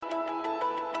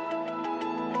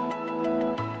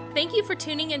Thank you for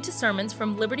tuning into sermons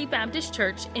from Liberty Baptist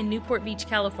Church in Newport Beach,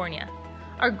 California.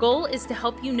 Our goal is to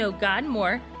help you know God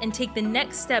more and take the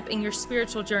next step in your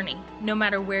spiritual journey, no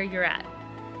matter where you're at.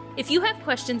 If you have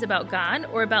questions about God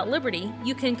or about Liberty,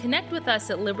 you can connect with us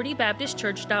at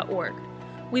libertybaptistchurch.org.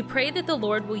 We pray that the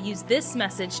Lord will use this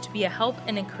message to be a help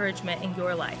and encouragement in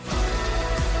your life.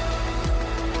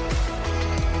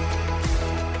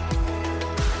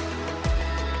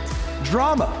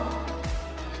 Drama,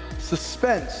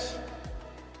 suspense,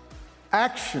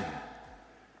 action,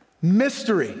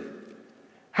 mystery.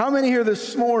 How many here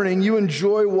this morning, you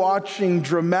enjoy watching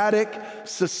dramatic,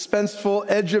 suspenseful,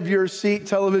 edge-of-your-seat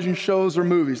television shows or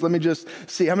movies? Let me just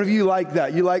see. How many of you like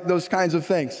that? You like those kinds of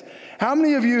things? How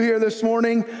many of you here this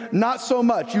morning, not so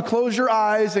much? You close your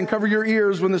eyes and cover your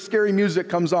ears when the scary music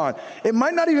comes on. It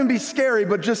might not even be scary,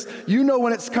 but just, you know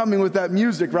when it's coming with that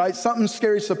music, right? Something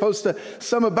scary is supposed to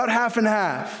sum about half and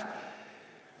half.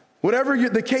 Whatever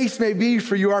the case may be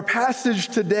for you, our passage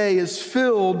today is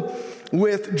filled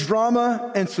with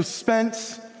drama and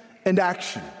suspense and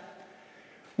action.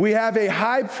 We have a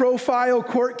high-profile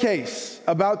court case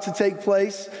about to take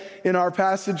place in our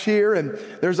passage here, and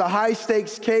there's a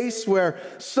high-stakes case where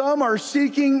some are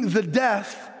seeking the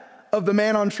death of the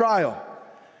man on trial.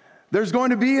 There's going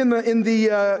to be in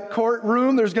the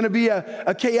courtroom, there's going to be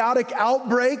a chaotic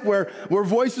outbreak where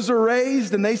voices are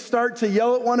raised and they start to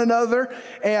yell at one another,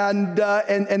 and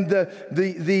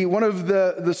the one of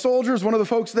the soldiers, one of the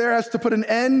folks there, has to put an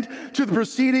end to the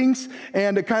proceedings,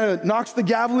 and it kind of knocks the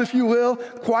gavel, if you will,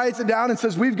 quiets it down, and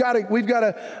says, we've got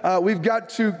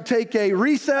to take a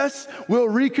recess. We'll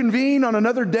reconvene on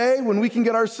another day when we can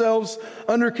get ourselves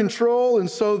under control. And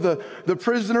so the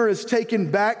prisoner is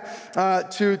taken back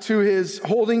to his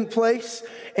holding place.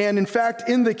 And in fact,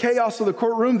 in the chaos of the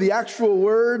courtroom, the actual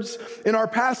words in our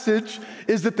passage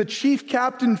is that the chief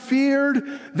captain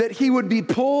feared that he would be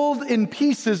pulled in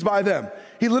pieces by them.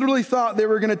 He literally thought they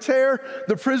were going to tear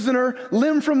the prisoner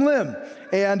limb from limb.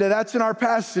 And that's in our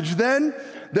passage. Then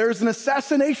there's an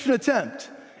assassination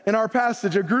attempt in our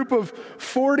passage. A group of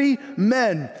 40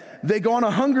 men, they go on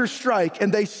a hunger strike,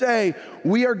 and they say,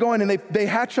 we are going, and they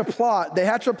hatch a plot, they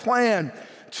hatch a plan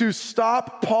to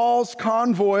stop Paul's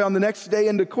convoy on the next day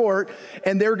into court,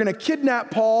 and they're going to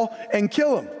kidnap Paul and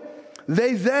kill him.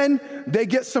 They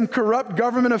get some corrupt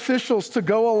government officials to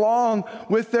go along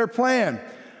with their plan.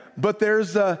 But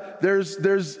there's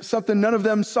something none of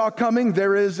them saw coming.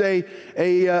 There is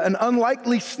an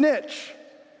unlikely snitch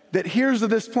that hears of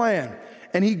this plan.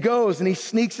 And he goes and he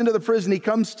sneaks into the prison. He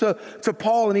comes to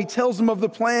Paul and he tells him of the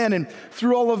plan. And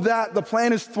through all of that, the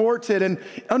plan is thwarted. And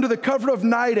under the cover of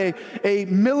night, a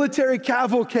military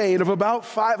cavalcade of about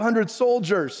 500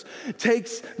 soldiers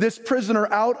takes this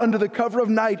prisoner out under the cover of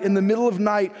night, in the middle of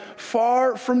night,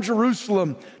 far from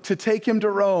Jerusalem, to take him to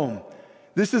Rome.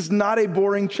 This is not a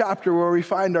boring chapter where we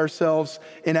find ourselves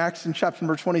in Acts in chapter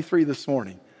number 23 this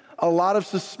morning. A lot of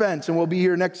suspense, and we'll be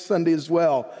here next Sunday as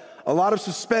well. A lot of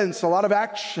suspense, a lot of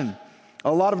action,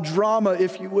 a lot of drama,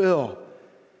 if you will.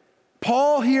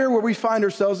 Paul here, where we find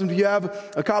ourselves, and if you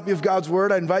have a copy of God's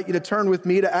Word, I invite you to turn with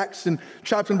me to Acts in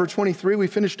chapter number 23. We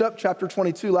finished up chapter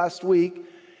 22 last week.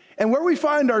 And where we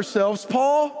find ourselves,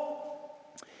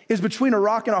 Paul is between a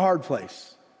rock and a hard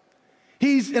place.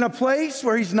 He's in a place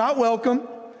where he's not welcome,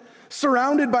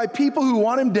 surrounded by people who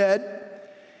want him dead.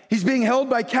 He's being held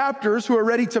by captors who are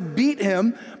ready to beat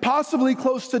him, possibly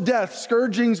close to death.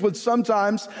 Scourgings would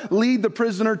sometimes lead the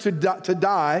prisoner to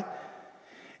die.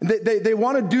 They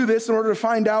want to do this in order to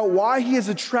find out why he has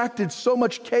attracted so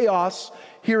much chaos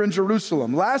here in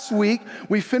Jerusalem. Last week,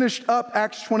 we finished up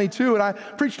Acts 22, and I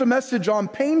preached a message on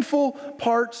painful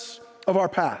parts of our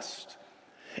past.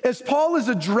 As Paul is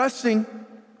addressing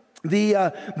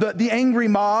the angry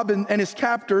mob and his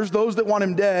captors, those that want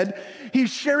him dead, he's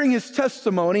sharing his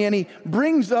testimony, and he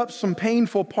brings up some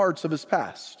painful parts of his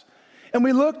past. And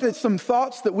we looked at some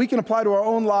thoughts that we can apply to our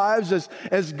own lives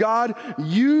as God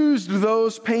used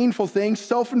those painful things,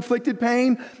 self-inflicted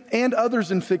pain and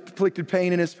others inflicted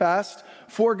pain in his past,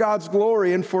 for God's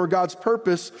glory and for God's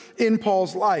purpose in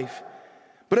Paul's life.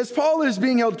 But as Paul is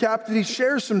being held captive, he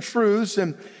shares some truths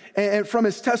and from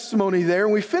his testimony there.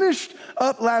 And we finished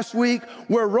up last week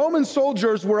where Roman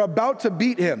soldiers were about to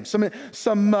beat him.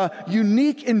 Some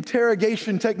unique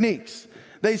interrogation techniques.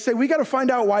 They say, we got to find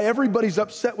out why everybody's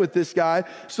upset with this guy.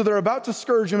 So they're about to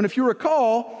scourge him. And if you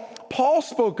recall, Paul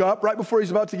spoke up right before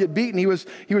he's about to get beaten. He was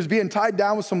being tied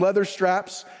down with some leather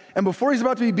straps. And before he's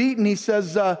about to be beaten, he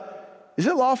says, is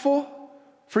it lawful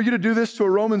for you to do this to a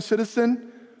Roman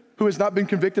citizen who has not been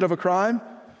convicted of a crime?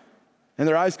 And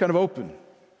their eyes kind of open.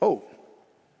 Oh,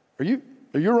 are you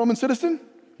a Roman citizen?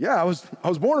 Yeah, I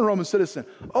was born a Roman citizen.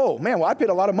 Oh man, well I paid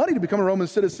a lot of money to become a Roman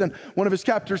citizen, one of his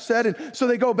captors said. And so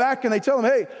they go back and they tell him,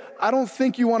 hey, I don't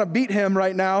think you want to beat him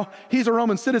right now. He's a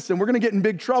Roman citizen. We're going to get in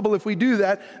big trouble if we do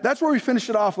that. That's where we finished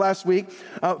it off last week.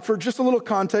 For just a little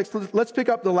context, let's pick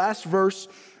up the last verse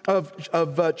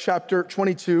of chapter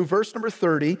 22, verse number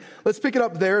 30. Let's pick it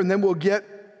up there and then we'll get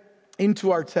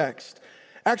into our text.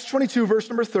 Acts 22, verse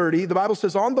number 30, the Bible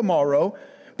says, on the morrow,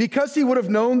 because he would have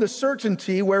known the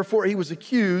certainty wherefore he was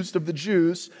accused of the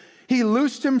Jews, he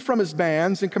loosed him from his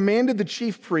bands and commanded the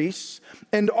chief priests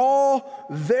and all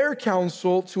their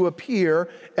council to appear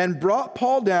and brought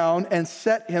Paul down and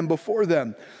set him before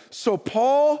them. So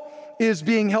Paul is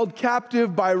being held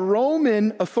captive by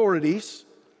Roman authorities,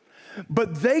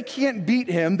 but they can't beat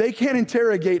him. They can't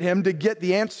interrogate him to get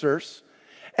the answers.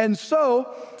 And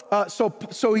so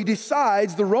he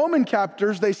decides, the Roman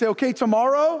captors, they say, okay,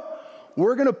 tomorrow,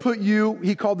 we're going to put you,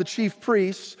 he called the chief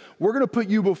priests, we're going to put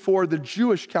you before the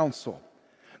Jewish council.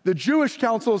 The Jewish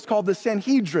council is called the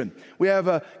Sanhedrin. We have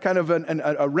a kind of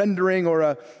a rendering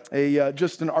or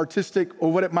just an artistic,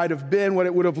 or what it might have been, what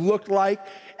it would have looked like.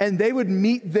 And they would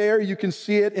meet there. You can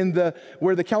see it in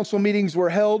where the council meetings were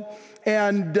held.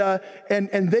 And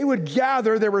they would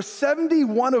gather. There were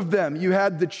 71 of them. You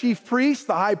had the chief priest,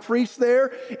 the high priest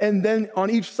there, and then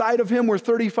on each side of him were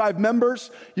 35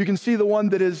 members. You can see the one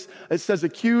that it says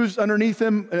accused underneath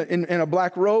him in a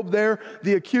black robe there,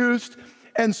 the accused.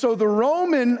 And so the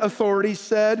Roman authorities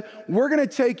said, we're going to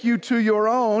take you to your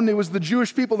own. It was the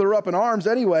Jewish people that were up in arms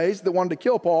anyways that wanted to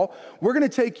kill Paul. We're going to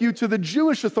take you to the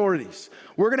Jewish authorities.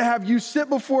 We're going to have you sit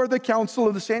before the council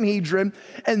of the Sanhedrin,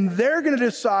 and they're going to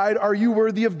decide, are you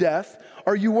worthy of death?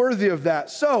 Are you worthy of that?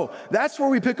 So that's where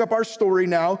we pick up our story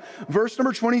now. Verse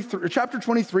number 23, chapter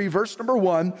 23, verse number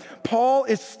 1. Paul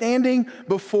is standing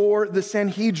before the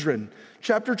Sanhedrin.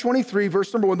 Chapter 23,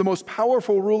 verse number 1, the most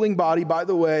powerful ruling body, by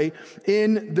the way,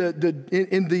 in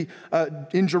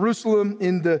Jerusalem,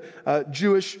 in the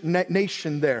Jewish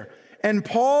nation there. And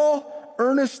Paul,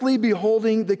 earnestly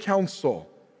beholding the council,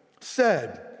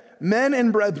 said, men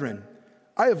and brethren,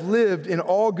 I have lived in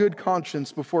all good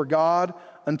conscience before God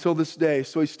until this day.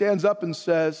 So he stands up and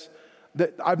says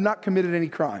that I've not committed any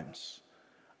crimes.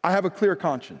 I have a clear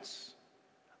conscience.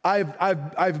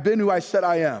 I've been who I said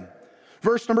I am.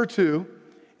 Verse number 2,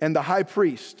 and the high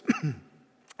priest,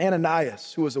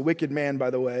 Ananias, who was a wicked man,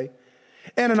 by the way,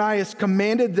 Ananias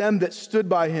commanded them that stood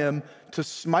by him to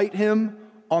smite him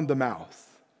on the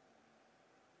mouth.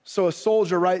 So a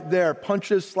soldier right there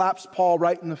slaps Paul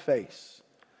right in the face.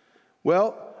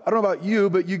 Well, I don't know about you,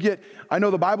 but I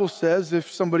know the Bible says if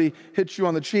somebody hits you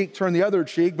on the cheek, turn the other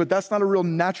cheek, but that's not a real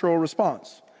natural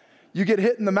response. You get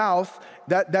hit in the mouth,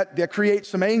 that creates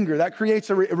some anger, that creates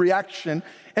a reaction.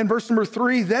 And verse number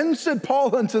 3, then said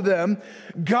Paul unto them,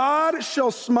 God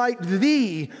shall smite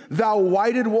thee, thou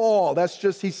whited wall. That's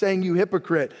just, he's saying, you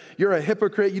hypocrite. You're a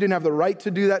hypocrite. You didn't have the right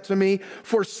to do that to me.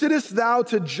 For sittest thou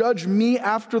to judge me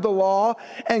after the law,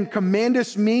 and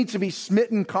commandest me to be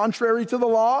smitten contrary to the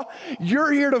law?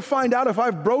 You're here to find out if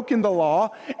I've broken the law.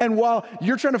 And while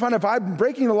you're trying to find out if I'm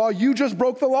breaking the law, you just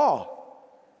broke the law.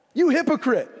 You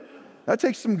hypocrite. That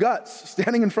takes some guts,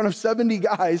 standing in front of 70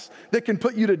 guys that can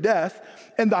put you to death,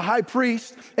 and the high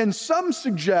priest. And some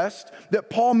suggest that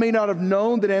Paul may not have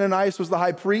known that Ananias was the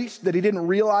high priest, that he didn't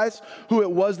realize who it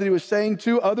was that he was saying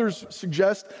to. Others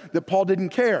suggest that Paul didn't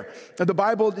care. Now, the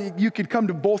Bible, you could come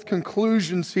to both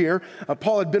conclusions here.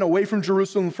 Paul had been away from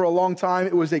Jerusalem for a long time.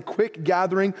 It was a quick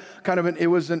gathering, it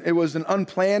was an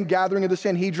unplanned gathering of the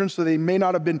Sanhedrin, so they may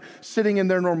not have been sitting in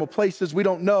their normal places. We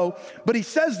don't know. But he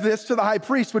says this to the high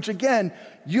priest, which again,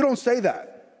 you don't say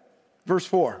that. Verse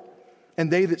 4, and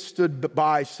they that stood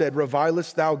by said,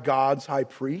 revilest thou God's high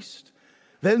priest?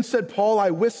 Then said Paul,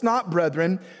 I wist not,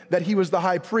 brethren, that he was the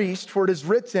high priest, for it is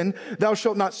written, thou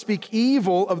shalt not speak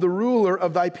evil of the ruler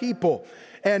of thy people.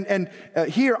 And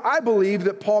here, I believe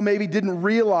that Paul maybe didn't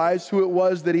realize who it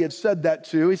was that he had said that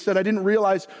to. He said, I didn't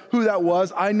realize who that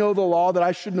was. I know the law that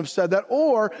I shouldn't have said that.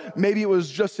 Or maybe it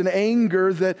was just an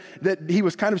anger that he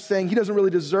was kind of saying he doesn't really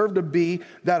deserve to be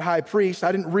that high priest.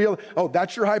 I didn't realize, oh,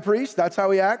 that's your high priest? That's how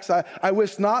he acts? I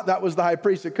wish not that was the high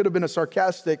priest. It could have been a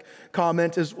sarcastic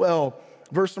comment as well.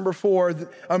 Verse number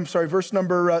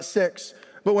 6.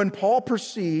 But when Paul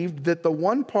perceived that the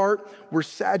one part were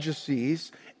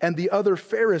Sadducees and the other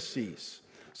Pharisees.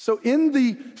 So in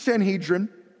the Sanhedrin,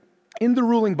 in the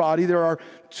ruling body, there are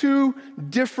two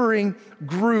differing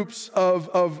groups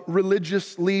of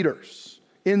religious leaders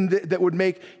that would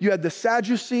make, you had the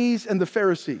Sadducees and the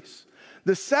Pharisees.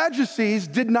 The Sadducees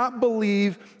did not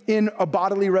believe in a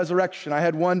bodily resurrection. I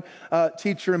had one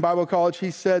teacher in Bible college, he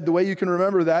said, the way you can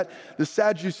remember that, the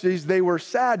Sadducees, they were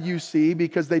sad, you see,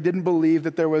 because they didn't believe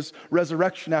that there was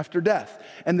resurrection after death.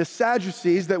 And the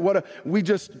Sadducees,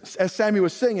 as Samuel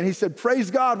was singing, he said,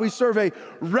 praise God, we serve a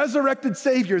resurrected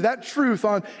Savior. That truth,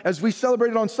 as we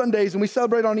celebrate it on Sundays and we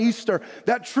celebrate on Easter,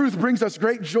 that truth brings us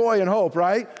great joy and hope,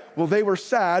 right? Well, they were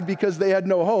sad because they had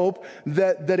no hope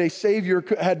that a Savior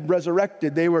had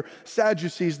resurrected. They were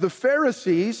Sadducees. The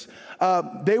Pharisees,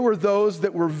 they were those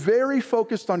that were very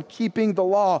focused on keeping the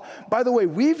law. By the way,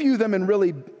 we view them in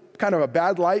really kind of a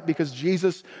bad light because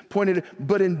Jesus pointed it,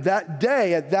 but in that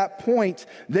day, at that point,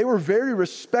 they were very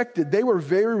respected. They were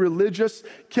very religious,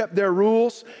 kept their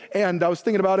rules, and I was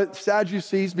thinking about it,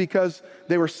 Sadducees, because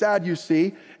they were sad, you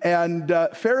see, and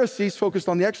Pharisees focused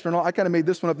on the external. I kind of made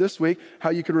this one up this week, how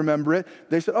you could remember it.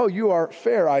 They said, oh, you are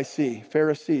fair, I see,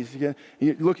 Pharisees.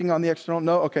 You're looking on the external?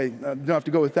 No? Okay, don't have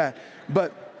to go with that.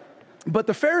 But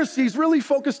the Pharisees really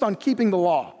focused on keeping the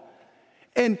law,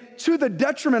 and to the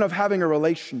detriment of having a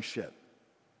relationship.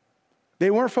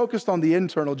 They weren't focused on the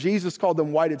internal. Jesus called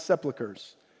them whited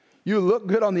sepulchres. You look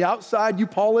good on the outside, you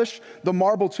polish the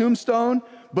marble tombstone,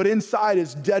 but inside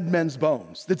is dead men's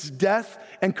bones. It's death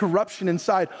and corruption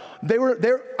inside.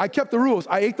 I kept the rules.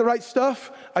 I ate the right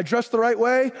stuff. I dressed the right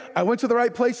way. I went to the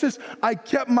right places. I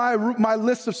kept my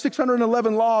list of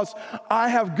 611 laws. I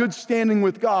have good standing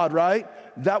with God, right?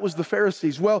 That was the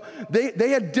Pharisees. Well, they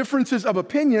had differences of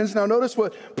opinions. Now notice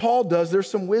what Paul does. There's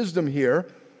some wisdom here.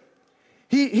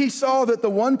 He saw that the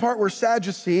one part were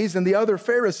Sadducees and the other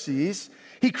Pharisees.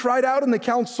 He cried out in the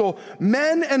council,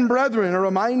 men and brethren, a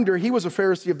reminder, he was a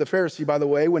Pharisee of the Pharisee, by the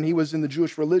way, when he was in the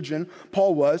Jewish religion,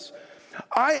 Paul was.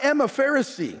 I am a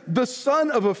Pharisee, the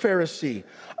son of a Pharisee.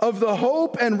 Of the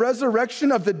hope and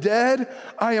resurrection of the dead,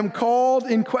 I am called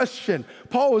in question.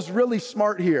 Paul was really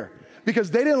smart here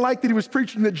because they didn't like that he was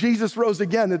preaching that Jesus rose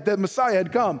again, that the Messiah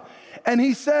had come. And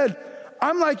he said,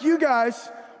 I'm like you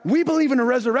guys. We believe in a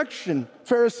resurrection,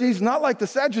 Pharisees, not like the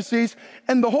Sadducees.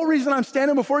 And the whole reason I'm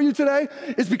standing before you today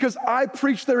is because I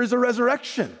preach there is a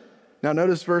resurrection. Now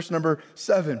notice verse number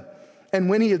 7. And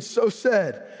when he had so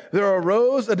said, there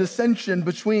arose a dissension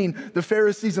between the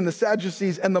Pharisees and the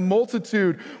Sadducees, and the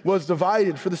multitude was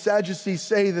divided. For the Sadducees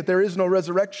say that there is no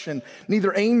resurrection,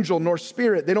 neither angel nor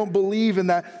spirit. They don't believe in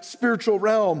that spiritual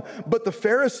realm. But the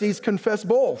Pharisees confess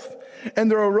both.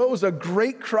 And there arose a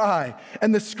great cry.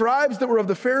 And the scribes that were of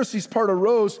the Pharisees' part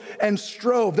arose and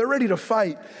strove. They're ready to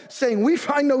fight, saying, we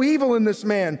find no evil in this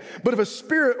man. But if a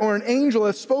spirit or an angel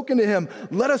has spoken to him,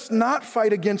 let us not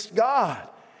fight against God.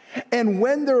 And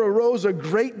when there arose a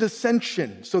great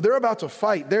dissension, so they're about to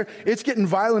fight, it's getting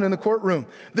violent in the courtroom.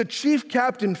 The chief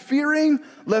captain, fearing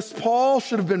lest Paul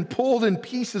should have been pulled in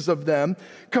pieces of them,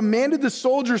 commanded the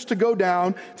soldiers to go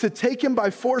down, to take him by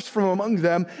force from among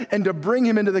them, and to bring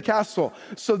him into the castle.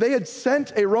 So they had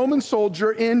sent a Roman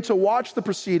soldier in to watch the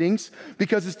proceedings,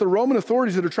 because it's the Roman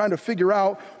authorities that are trying to figure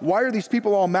out, why are these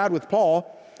people all mad with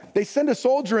Paul? They send a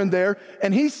soldier in there,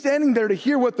 and he's standing there to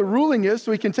hear what the ruling is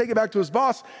so he can take it back to his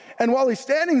boss. And while he's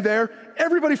standing there,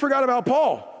 everybody forgot about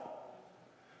Paul.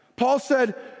 Paul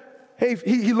said, hey,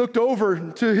 he looked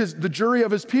over to the jury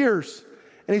of his peers,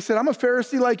 and he said, I'm a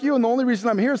Pharisee like you, and the only reason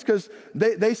I'm here is because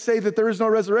they say that there is no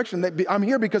resurrection. I'm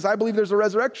here because I believe there's a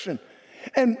resurrection.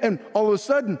 And all of a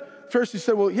sudden, Pharisees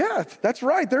said, well, yeah, that's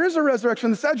right. There is a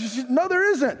resurrection. The Sadducees said, no, there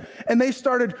isn't. And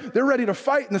they're ready to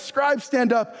fight. And the scribes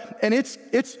stand up, and it's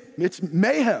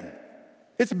mayhem.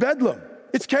 It's bedlam.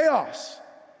 It's chaos.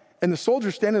 And the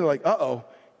soldiers standing there like, uh-oh,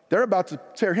 they're about to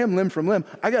tear him limb from limb.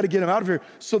 I got to get him out of here.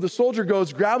 So the soldier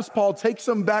goes, grabs Paul, takes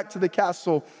him back to the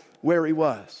castle where he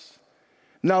was.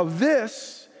 Now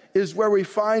this is where we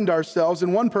find ourselves.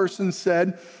 And one person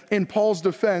said, in Paul's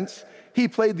defense, he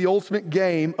played the ultimate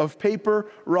game of paper,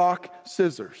 rock,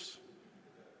 scissors.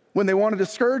 When they wanted to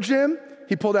scourge him,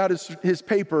 he pulled out his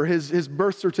paper, his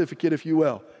birth certificate, if you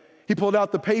will. He pulled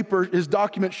out the paper, his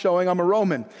document showing I'm a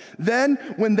Roman. Then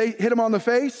when they hit him on the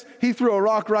face, he threw a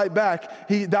rock right back.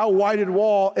 Thou whited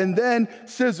wall. And then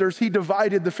scissors, he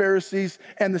divided the Pharisees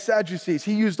and the Sadducees.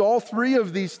 He used all three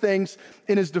of these things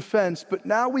in his defense. But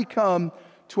now we come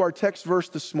to our text verse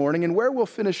this morning, and where we'll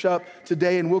finish up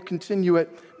today, and we'll continue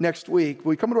it next week.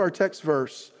 We come to our text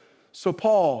verse. So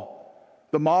Paul,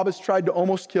 the mob has tried to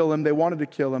almost kill him. They wanted to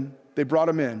kill him. They brought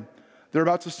him in. They're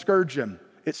about to scourge him.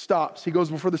 It stops. He goes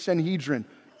before the Sanhedrin.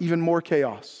 Even more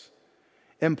chaos.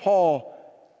 And Paul,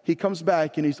 he comes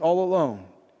back, and he's all alone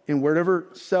in whatever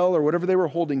cell or whatever they were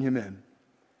holding him in. And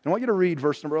I want you to read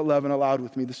verse number 11 aloud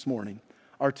with me this morning.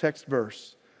 Our text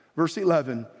verse. Verse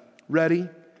 11. Ready?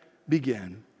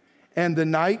 Begin. And the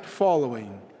night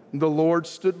following, the Lord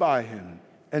stood by him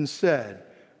and said,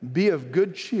 "Be of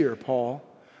good cheer, Paul,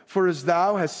 for as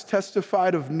thou hast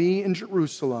testified of me in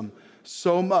Jerusalem,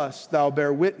 so must thou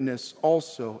bear witness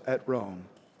also at Rome."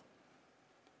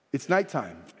 It's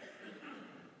nighttime.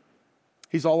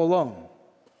 He's all alone.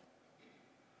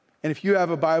 And if you have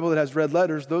a Bible that has red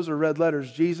letters, those are red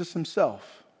letters. Jesus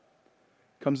himself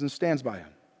comes and stands by him.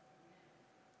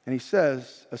 And he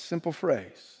says a simple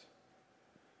phrase,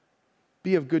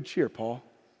 "Be of good cheer, Paul."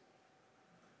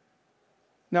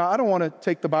 Now, I don't want to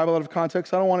take the Bible out of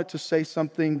context. I don't want it to say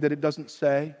something that it doesn't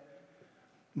say.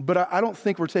 But I don't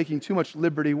think we're taking too much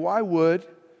liberty. Why would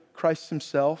Christ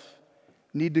himself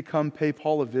need to come pay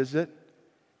Paul a visit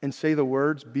and say the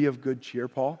words, "Be of good cheer,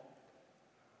 Paul"?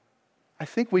 I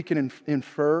think we can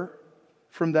infer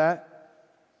from that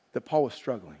Paul was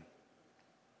struggling.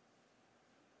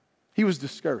 He was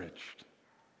discouraged.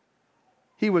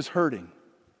 He was hurting.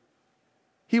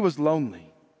 He was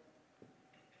lonely.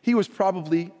 He was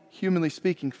probably, humanly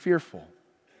speaking, fearful.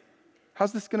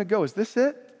 How's this going to go? Is this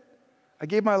it? I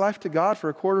gave my life to God for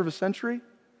a quarter of a century,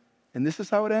 and this is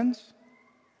how it ends?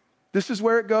 This is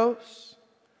where it goes?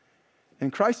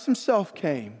 And Christ himself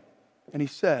came, and he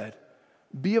said,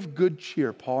 "Be of good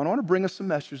cheer, Paul." And I want to bring us a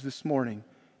message this morning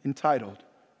entitled,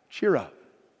 "Cheer Up."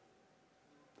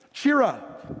 Cheer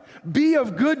up. Be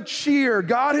of good cheer.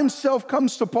 God himself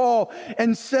comes to Paul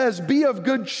and says, "Be of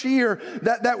good cheer."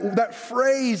 That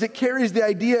phrase, it carries the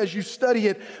idea as you study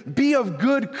it. Be of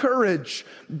good courage.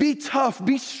 Be tough.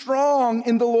 Be strong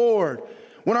in the Lord.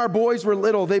 When our boys were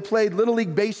little, they played Little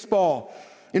League baseball.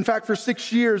 In fact, for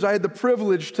 6 years, I had the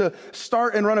privilege to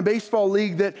start and run a baseball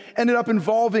league that ended up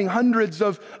involving hundreds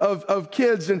of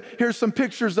kids. And here's some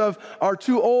pictures of our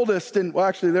two oldest. And well,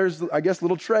 actually, there's, I guess,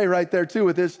 little Trey right there too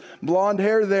with his blonde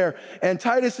hair there. And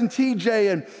Titus and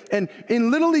TJ. And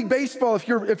in Little League baseball, if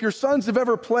your sons have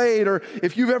ever played or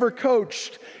if you've ever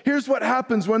coached, here's what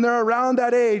happens when they're around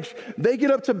that age. They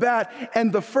get up to bat,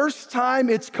 and the first time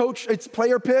it's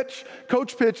player pitch.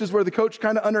 Coach pitch is where the coach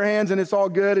kind of underhands and it's all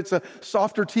good. It's a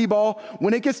softer T-ball.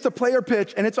 When it gets to player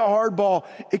pitch and it's a hard ball,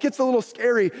 it gets a little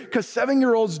scary because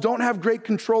 7-year-olds don't have great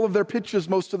control of their pitches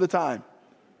most of the time.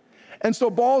 And so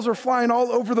balls are flying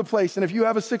all over the place. And if you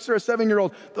have a 6 or a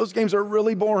 7-year-old, those games are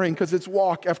really boring because it's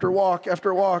walk after walk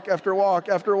after walk after walk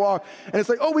after walk. And it's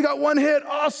like, oh, we got one hit.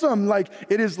 Awesome.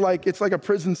 It's like a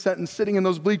prison sentence sitting in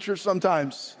those bleachers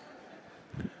sometimes.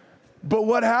 But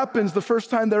what happens the first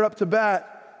time they're up to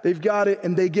bat, they've got it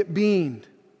and they get beamed.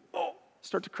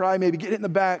 Start to cry, maybe get hit in the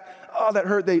back. Oh, that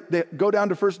hurt. They go down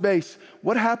to first base.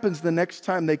 What happens the next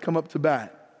time they come up to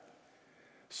bat?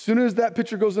 As soon as that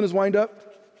pitcher goes in his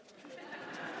windup,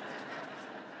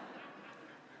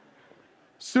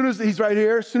 as soon as he's right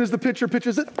here, as soon as the pitcher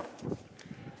pitches it,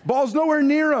 ball's nowhere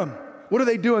near him. What are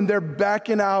they doing? They're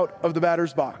backing out of the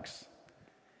batter's box.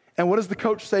 And what does the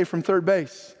coach say from third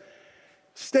base?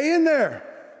 Stay in there.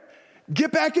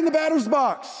 Get back in the batter's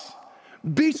box.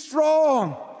 Be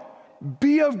strong.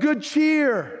 Be of good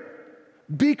cheer.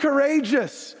 Be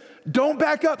courageous. Don't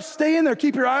back up. Stay in there.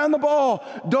 Keep your eye on the ball.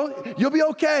 You'll be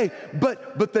okay.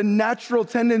 But the natural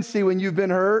tendency when you've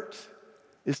been hurt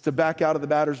is to back out of the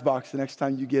batter's box the next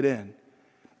time you get in.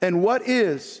 And what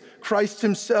is Christ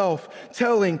himself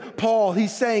telling Paul?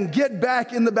 He's saying, get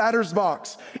back in the batter's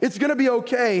box. It's going to be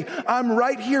okay. I'm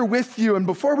right here with you. And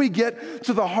before we get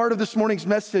to the heart of this morning's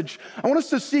message, I want us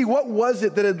to see what was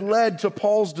it that had led to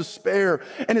Paul's despair.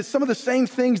 And it's some of the same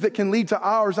things that can lead to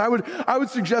ours. I would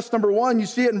suggest, number one, you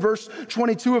see it in verse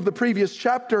 22 of the previous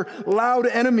chapter, loud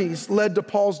enemies led to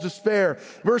Paul's despair.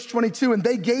 Verse 22, and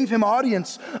they gave him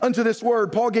audience unto this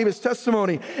word. Paul gave his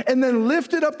testimony and then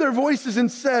lifted up their voices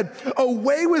and said,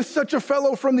 away with such a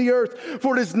fellow from the earth,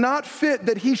 for it is not fit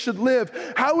that he should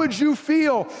live. How would you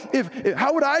feel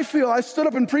how would I feel? I stood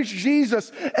up and preached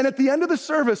Jesus, and at the end of the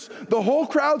service, the whole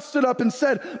crowd stood up and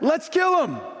said, let's kill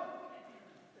him.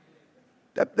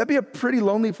 That'd be a pretty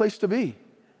lonely place to be.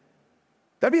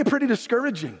 That'd be a pretty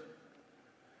discouraging.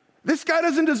 This guy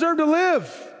doesn't deserve to live.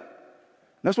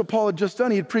 And that's what Paul had just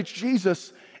done. He had preached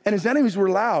Jesus, and his enemies were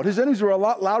loud. His enemies were a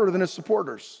lot louder than his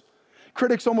supporters.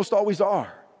 Critics almost always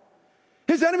are.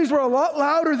 His enemies were a lot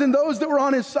louder than those that were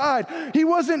on his side. He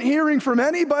wasn't hearing from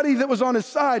anybody that was on his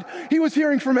side. He was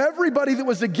hearing from everybody that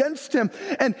was against him.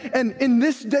 And in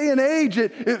this day and age,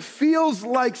 it feels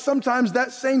like sometimes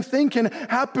that same thing can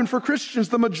happen for Christians.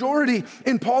 The majority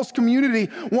in Paul's community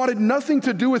wanted nothing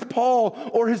to do with Paul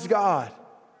or his God.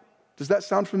 Does that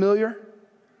sound familiar?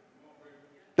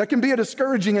 That can be a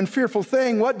discouraging and fearful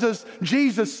thing. What does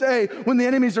Jesus say when the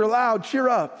enemies are loud? Cheer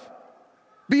up.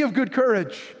 Be of good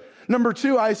courage. Number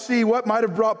two, I see what might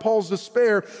have brought Paul's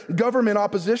despair: government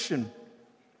opposition.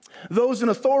 Those in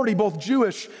authority, both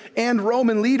Jewish and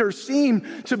Roman leaders, seem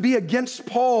to be against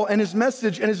Paul and his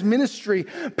message and his ministry.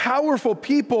 Powerful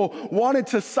people wanted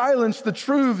to silence the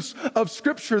truths of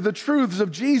Scripture, the truths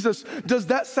of Jesus. Does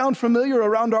that sound familiar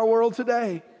around our world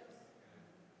today?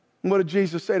 What did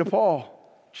Jesus say to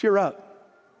Paul? Cheer up.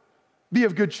 Be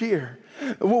of good cheer.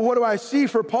 Well, what do I see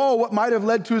for Paul? What might have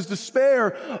led to his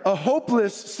despair? A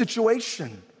hopeless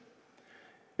situation.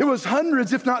 It was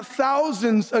hundreds, if not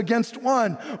thousands, against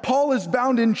one. Paul is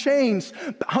bound in chains.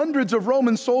 Hundreds of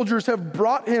Roman soldiers have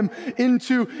brought him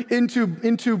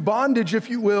into bondage, if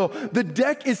you will. The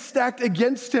deck is stacked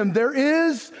against him. There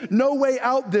is no way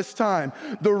out this time.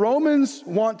 The Romans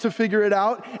want to figure it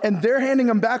out, and they're handing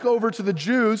him back over to the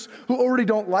Jews who already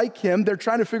don't like him. They're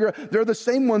trying to figure out, they're the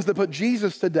same ones that put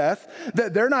Jesus to death,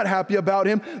 that they're not happy about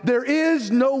him. There is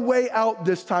no way out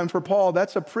this time for Paul.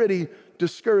 That's a pretty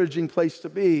discouraging place to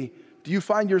be. Do you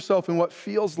find yourself in what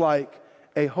feels like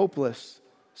a hopeless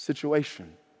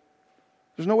situation?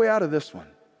 There's no way out of this one.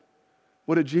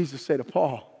 What did Jesus say to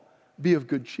Paul? Be of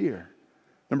good cheer.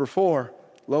 Number 4,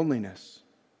 loneliness.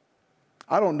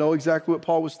 I don't know exactly what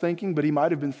Paul was thinking, but he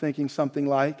might have been thinking something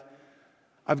like,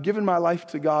 I've given my life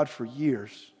to God for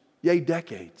years, yea,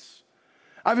 decades.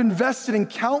 I've invested in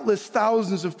countless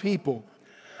thousands of people.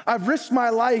 I've risked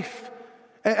my life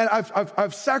and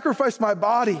I've sacrificed my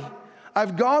body.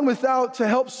 I've gone without to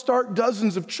help start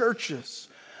dozens of churches.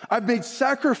 I've made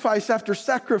sacrifice after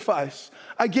sacrifice.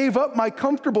 I gave up my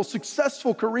comfortable,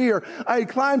 successful career. I had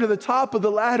climbed to the top of the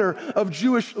ladder of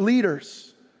Jewish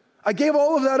leaders. I gave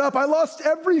all of that up. I lost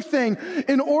everything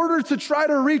in order to try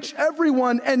to reach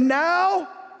everyone. And now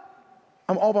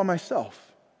I'm all by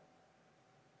myself.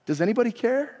 Does anybody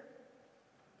care?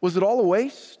 Was it all a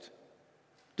waste?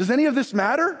 Does any of this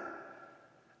matter?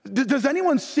 Does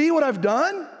anyone see what I've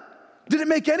done? Did it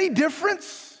make any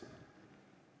difference?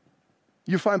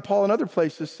 You find Paul in other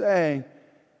places saying,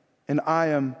 and I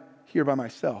am here by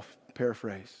myself,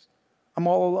 paraphrase. I'm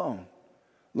all alone.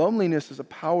 Loneliness is a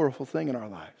powerful thing in our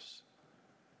lives.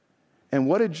 And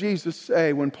what did Jesus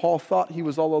say when Paul thought he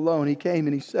was all alone? He came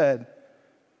and he said,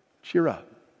 cheer up.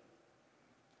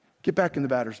 Get back in the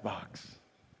batter's box.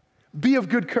 Be of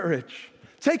good courage.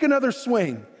 Take another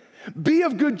swing. Be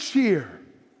of good cheer.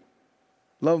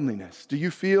 Loneliness. Do you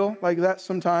feel like that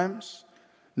sometimes?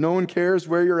 No one cares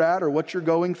where you're at or what you're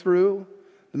going through?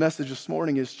 The message this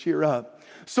morning is cheer up.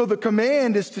 So the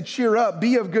command is to cheer up,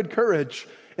 be of good courage.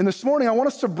 And this morning I want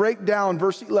us to break down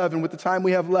verse 11 with the time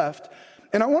we have left.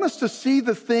 And I want us to see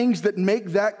the things that make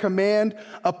that command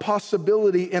a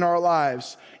possibility in our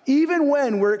lives, even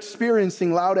when we're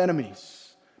experiencing loud enemies.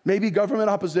 Maybe government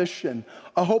opposition,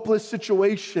 a hopeless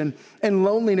situation, and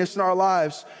loneliness in our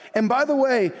lives. And by the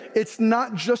way, it's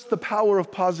not just the power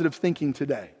of positive thinking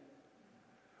today.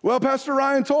 Well, Pastor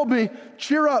Ryan told me,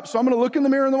 cheer up, so I'm going to look in the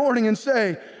mirror in the morning and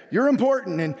say, you're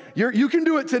important and you can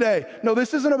do it today. No,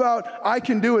 this isn't about I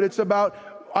can do it. It's about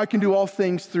I can do all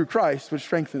things through Christ, which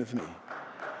strengtheneth me.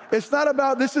 It's not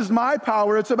about this is my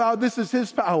power. It's about this is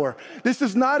his power. This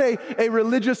is not a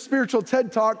religious spiritual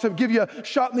TED talk to give you a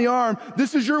shot in the arm.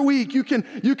 This is your week. You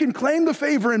can claim the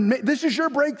favor and this is your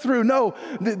breakthrough. No,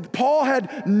 Paul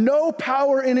had no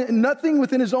power in it, nothing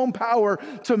within his own power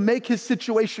to make his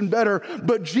situation better.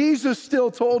 But Jesus still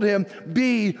told him,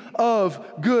 be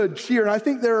of good cheer. And I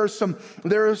think there are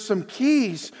some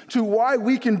keys to why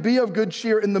we can be of good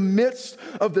cheer in the midst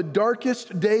of the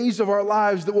darkest days of our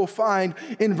lives that we'll find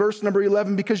in verse number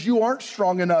 11, because you aren't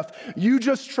strong enough. You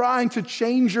just trying to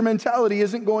change your mentality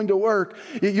isn't going to work.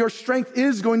 Your strength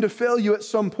is going to fail you at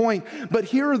some point. But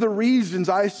here are the reasons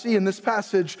I see in this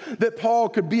passage that Paul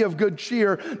could be of good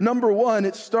cheer. Number one,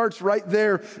 it starts right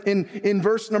there in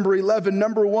verse number 11.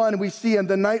 Number one, we see in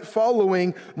the night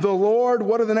following the Lord,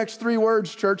 what are the next three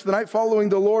words, church? The night following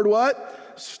the Lord,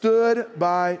 what? Stood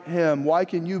by him. Why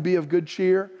can you be of good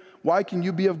cheer? Why can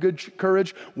you be of good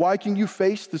courage? Why can you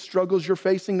face the struggles you're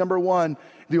facing? Number one,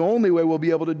 the only way we'll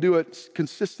be able to do it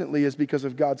consistently is because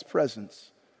of God's presence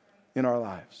in our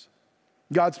lives.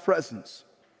 God's presence.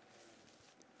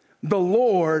 The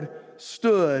Lord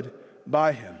stood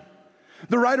by him.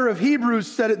 The writer of Hebrews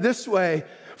said it this way,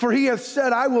 for he hath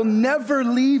said, I will never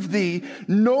leave thee,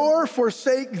 nor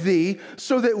forsake thee,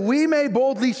 so that we may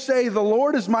boldly say, the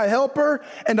Lord is my helper,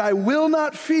 and I will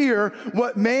not fear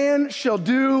what man shall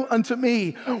do unto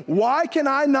me. Why can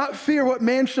I not fear what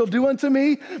man shall do unto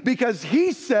me? Because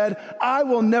he said, I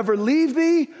will never leave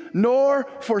thee, nor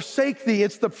forsake thee.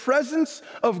 It's the presence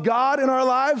of God in our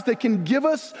lives that can give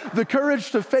us the courage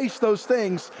to face those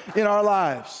things in our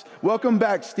lives. Welcome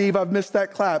back, Steve. I've missed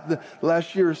that clap the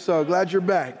last year or so. Glad you're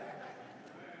back.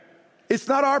 It's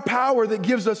not our power that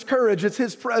gives us courage. It's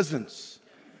his presence.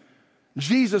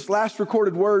 Jesus' last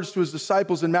recorded words to his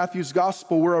disciples in Matthew's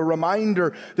gospel were a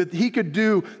reminder that they could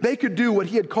do what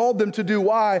he had called them to do.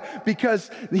 Why? Because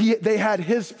they had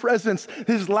his presence.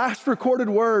 His last recorded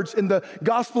words in the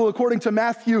gospel according to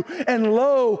Matthew, "And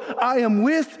lo, I am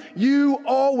with you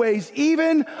always,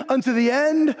 even unto the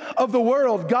end of the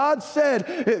world." God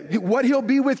said what he'll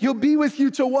be with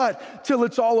you to what? Till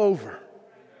it's all over.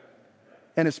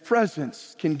 And his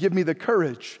presence can give me the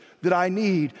courage that I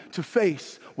need to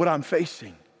face what I'm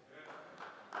facing.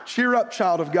 Cheer up,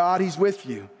 child of God. He's with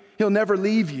you. He'll never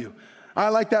leave you. I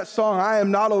like that song, "I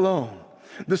Am Not Alone."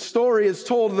 The story is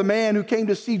told of the man who came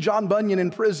to see John Bunyan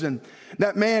in prison.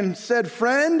 That man said,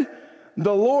 "Friend,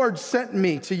 the Lord sent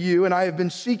me to you, and I have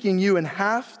been seeking you in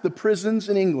half the prisons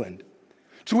in England."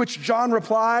 To which John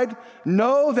replied,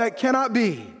 "No, that cannot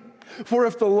be. For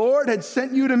if the Lord had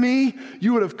sent you to me,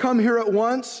 you would have come here at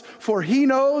once, for he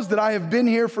knows that I have been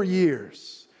here for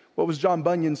years." What was John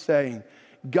Bunyan saying?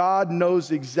 God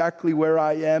knows exactly where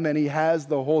I am, and he has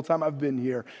the whole time I've been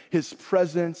here. His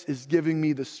presence is giving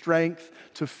me the strength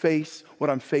to face what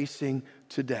I'm facing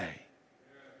today.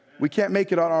 We can't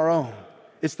make it on our own.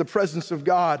 It's the presence of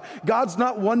God. God's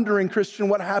not wondering, Christian,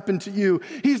 what happened to you.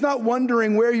 He's not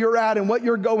wondering where you're at and what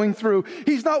you're going through.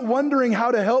 He's not wondering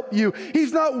how to help you.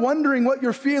 He's not wondering what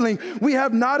you're feeling. We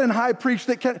have not an high priest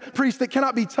that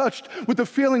cannot be touched with the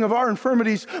feeling of our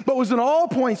infirmities, but was in all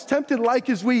points tempted like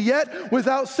as we, yet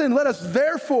without sin. Let us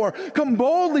therefore come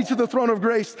boldly to the throne of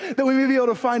grace, that we may be able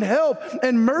to find help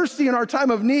and mercy in our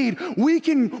time of need. We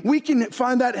can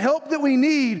find that help that we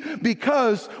need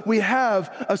because we have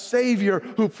a Savior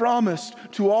who promised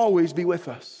to always be with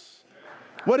us.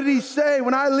 What did he say?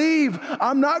 "When I leave,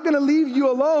 I'm not going to leave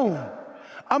you alone.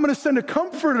 I'm going to send a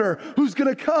comforter who's going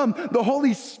to come." The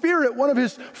Holy Spirit, one of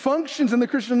his functions in the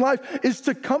Christian life is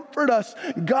to comfort us.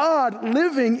 God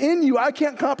living in you. I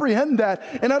can't comprehend that,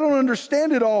 and I don't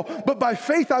understand it all, but by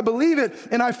faith I believe it,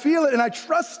 and I feel it, and I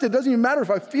trust it. Doesn't even matter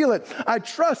if I feel it. I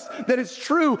trust that it's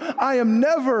true. I am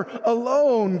never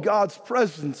alone. God's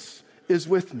presence is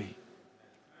with me.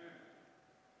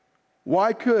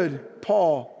 Why could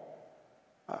Paul,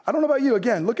 I don't know about you,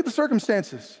 again, look at the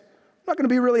circumstances. I'm not going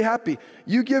to be really happy.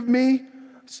 You give me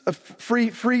a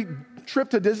free trip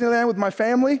to Disneyland with my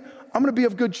family, I'm going to be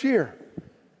of good cheer.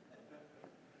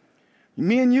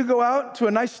 Me and you go out to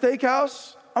a nice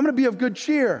steakhouse, I'm going to be of good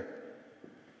cheer.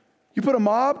 You put a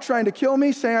mob trying to kill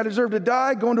me, saying I deserve to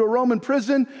die, going to a Roman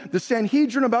prison, the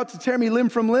Sanhedrin about to tear me limb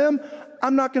from limb,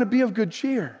 I'm not going to be of good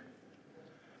cheer.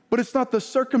 But it's not the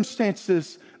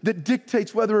circumstances that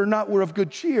dictates whether or not we're of good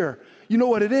cheer. You know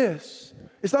what it is?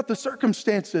 It's not the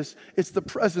circumstances, it's the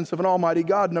presence of an almighty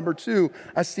God. Number two,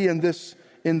 I see in this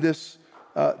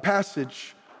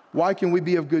passage, why can we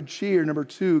be of good cheer? Number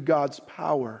two, God's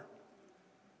power.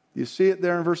 You see it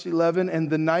there in verse 11, "And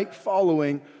the night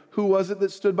following, who was it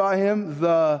that stood by him?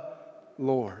 The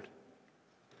Lord."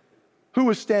 Who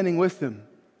was standing with him?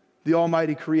 The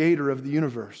almighty creator of the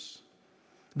universe.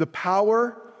 The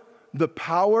power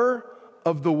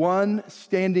of the one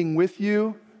standing with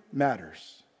you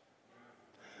matters.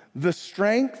 The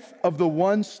strength of the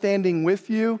one standing with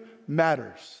you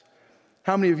matters.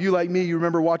 How many of you, like me, you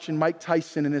remember watching Mike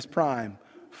Tyson in his prime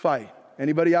fight?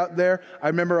 Anybody out there? I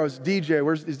remember I was DJ.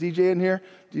 Is DJ in here?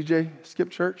 DJ Skip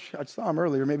Church? I saw him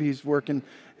earlier. Maybe he's working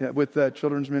with the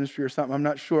children's ministry or something. I'm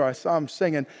not sure. I saw him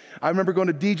singing. I remember going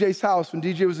to DJ's house when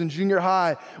DJ was in junior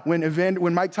high,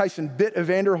 when Mike Tyson bit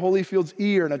Evander Holyfield's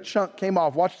ear and a chunk came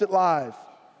off. Watched it live.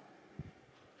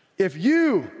 If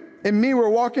you and me were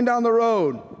walking down the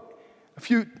road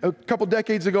a couple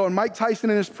decades ago, and Mike Tyson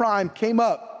in his prime came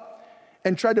up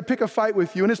and tried to pick a fight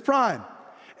with you in his prime,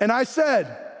 and I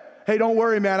said, "Hey, don't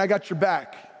worry, man, I got your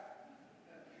back."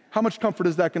 How much comfort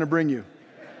is that going to bring you?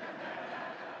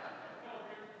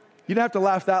 You don't have to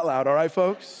laugh that loud, all right,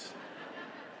 folks?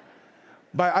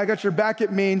 By "I got your back,"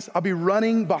 it means I'll be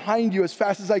running behind you as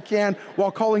fast as I can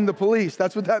while calling the police.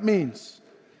 That's what that means.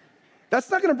 That's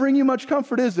not going to bring you much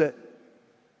comfort, is it?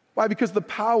 Why? Because the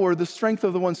power, the strength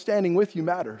of the one standing with you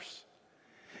matters.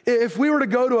 If we were to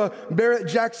go to a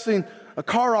Barrett-Jackson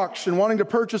car auction wanting to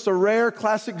purchase a rare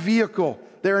classic vehicle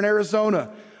there in Arizona,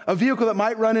 a vehicle that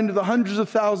might run into the hundreds of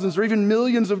thousands or even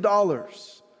millions of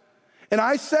dollars, and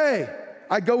I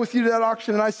go with you to that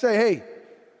auction and I say, "Hey,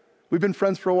 we've been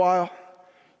friends for a while.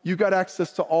 You got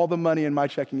access to all the money in my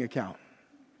checking account.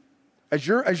 As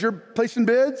you're placing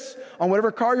bids on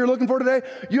whatever car you're looking for today,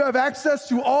 you have access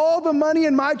to all the money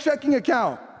in my checking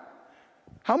account."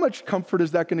 How much comfort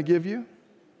is that going to give you?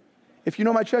 If you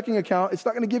know my checking account, it's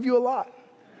not going to give you a lot.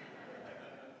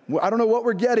 I don't know what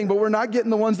we're getting, but we're not getting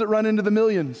the ones that run into the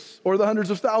millions or the hundreds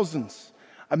of thousands.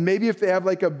 Maybe if they have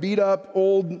like a beat up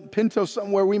old Pinto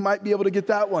somewhere, we might be able to get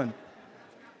that one.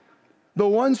 The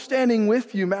one standing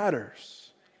with you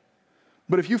matters.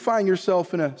 But if you find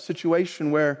yourself in a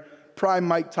situation where Prime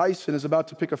Mike Tyson is about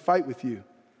to pick a fight with you,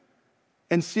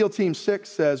 and SEAL Team 6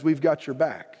 says, we've got your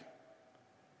back,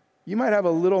 you might have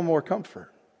a little more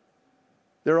comfort.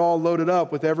 They're all loaded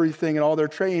up with everything and all their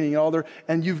training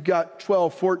and you've got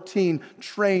 12, 14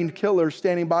 trained killers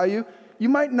standing by you. You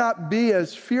might not be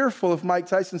as fearful if Mike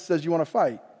Tyson says you want to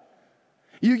fight.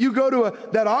 You go to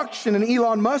that auction and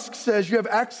Elon Musk says you have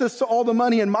access to all the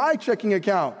money in my checking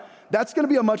account. That's going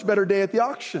to be a much better day at the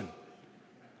auction.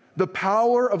 The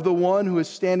power of the one who is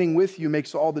standing with you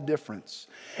makes all the difference.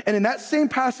 And in that same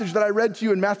passage that I read to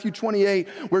you in Matthew 28,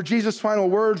 where Jesus' final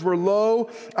words were, "Lo,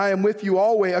 I am with you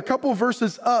always," a couple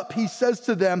verses up, he says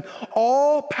to them,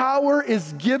 "All power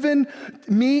is given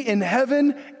me in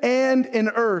heaven and in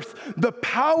earth." The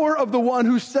power of the one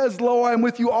who says, "Lo, I am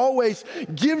with you always,"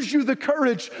 gives you the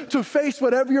courage to face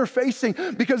whatever you're facing,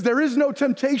 because there is no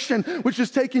temptation which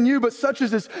is taking you, but such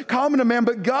as is common to man.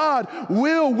 But God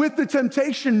will, with the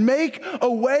temptation, make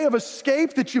a way of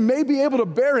escape that you may be able to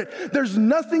bear it. There's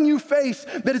nothing you face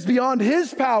that is beyond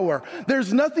his power.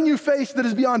 There's nothing you face that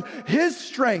is beyond his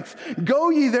strength. Go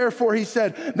ye therefore, he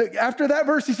said. After that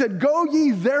verse, he said, go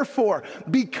ye therefore.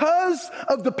 Because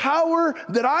of the power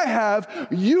that I have,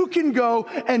 you can go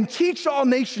and teach all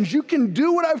nations. You can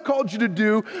do what I've called you to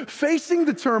do, facing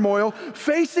the turmoil,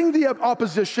 facing the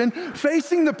opposition,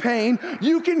 facing the pain.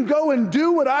 You can go and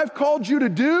do what I've called you to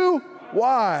do.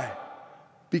 Why?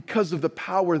 Because of the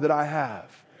power that I have.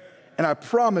 And I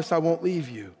promise I won't leave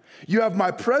you. You have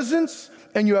my presence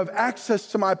and you have access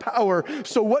to my power.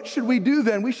 So what should we do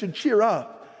then? We should cheer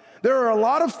up. There are a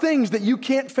lot of things that you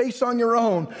can't face on your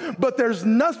own, but there's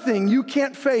nothing you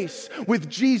can't face with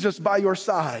Jesus by your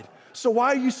side. So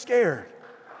why are you scared?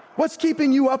 What's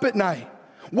keeping you up at night?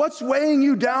 What's weighing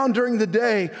you down during the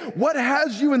day? What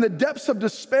has you in the depths of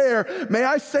despair? May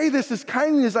I say this as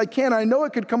kindly as I can. I know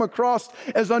it could come across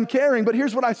as uncaring, but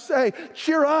here's what I say.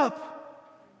 Cheer up.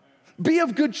 Be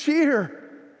of good cheer.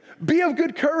 Be of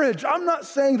good courage. I'm not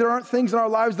saying there aren't things in our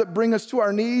lives that bring us to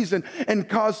our knees and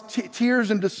cause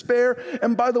tears and despair.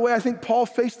 And by the way, I think Paul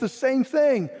faced the same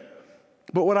thing.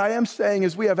 But what I am saying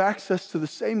is we have access to the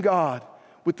same God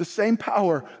with the same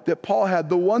power that Paul had.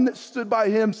 The one that stood by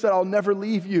him said, I'll never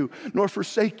leave you nor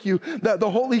forsake you. That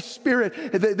the Holy Spirit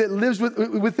that lives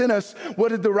within us. What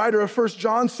did the writer of 1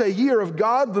 John say? Ye are of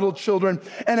God, little children,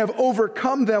 and have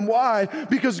overcome them. Why?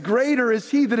 Because greater is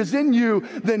he that is in you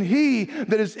than he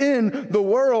that is in the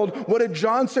world. What did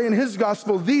John say in his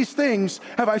gospel? These things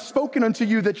have I spoken unto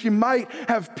you, that you might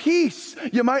have peace.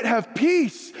 You might have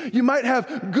peace. You might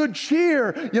have good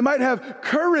cheer. You might have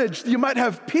courage. You might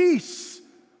have peace.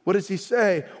 What does he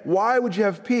say? Why would you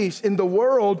have peace? In the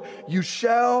world you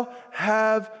shall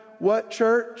have what,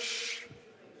 church?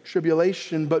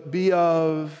 Tribulation, but be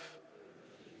of,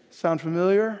 sound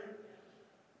familiar?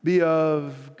 Be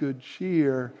of good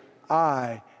cheer.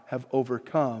 I have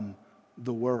overcome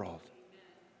the world.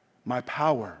 My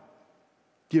power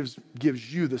gives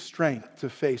you the strength to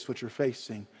face what you're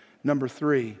facing. Number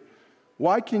 3,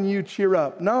 why can you cheer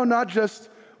up? No, not just,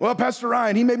 well, Pastor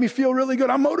Ryan, he made me feel really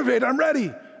good. I'm motivated. I'm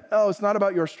ready. No, it's not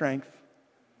about your strength.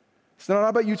 It's not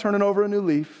about you turning over a new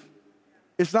leaf.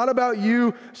 It's not about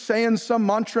you saying some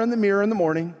mantra in the mirror in the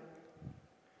morning.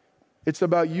 It's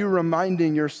about you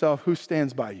reminding yourself who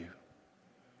stands by you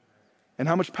and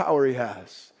how much power he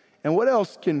has. And what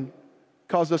else can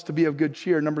cause us to be of good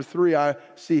cheer? Number 3, I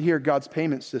see here God's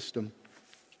payment system.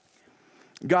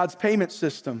 God's payment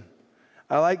system.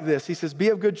 I like this. He says, be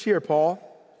of good cheer, Paul.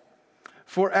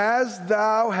 For as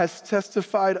thou hast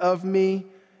testified of me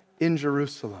in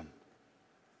Jerusalem.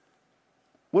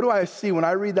 What do I see when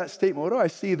I read that statement? What do I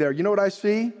see there? You know what I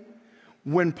see?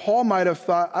 When Paul might have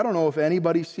thought, I don't know if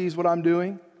anybody sees what I'm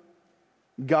doing,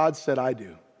 God said, I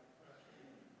do.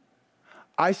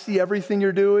 I see everything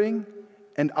you're doing,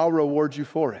 and I'll reward you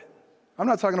for it. I'm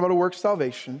not talking about a work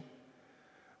salvation.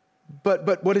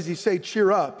 But what does he say?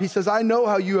 Cheer up. He says, I know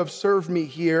how you have served me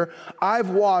here. I've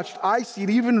watched. I see it.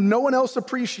 Even if no one else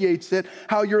appreciates it,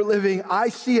 how you're living. I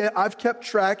see it. I've kept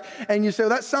track. And you say, well,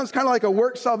 that sounds kind of like a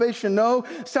work salvation. No,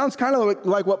 sounds kind of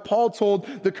like what Paul told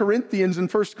the Corinthians in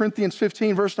 1 Corinthians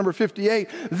 15, verse number 58.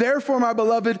 Therefore, my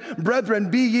beloved brethren,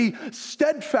 be ye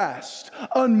steadfast,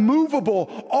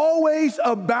 unmovable, always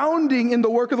abounding in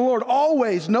the work of the Lord.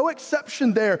 Always, no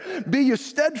exception there. Be ye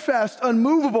steadfast,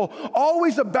 unmovable,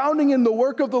 always abounding in the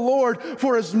work of the Lord,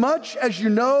 for as much as you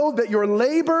know that your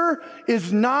labor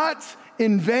is not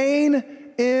in vain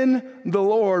in the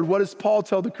Lord. What does Paul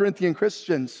tell the Corinthian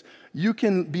Christians? You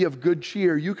can be of good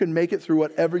cheer. You can make it through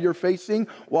whatever you're facing.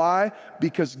 Why?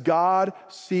 Because God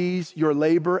sees your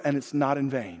labor and it's not in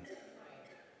vain.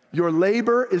 Your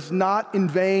labor is not in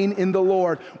vain in the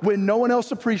Lord. When no one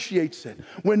else appreciates it,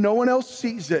 when no one else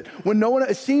sees it, when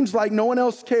it seems like no one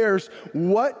else cares,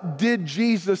 what did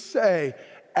Jesus say?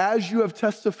 As you have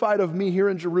testified of me here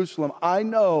in Jerusalem, I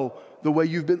know the way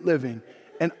you've been living,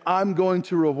 and I'm going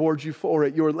to reward you for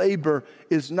it. Your labor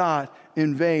is not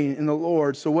in vain in the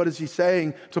Lord. So what is he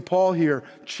saying to Paul here?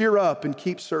 Cheer up and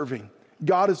keep serving.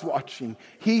 God is watching.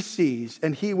 He sees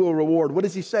and he will reward. What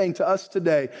is he saying to us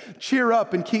today? Cheer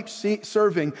up and keep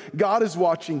serving. God is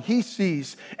watching. He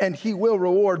sees and he will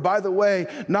reward. By the way,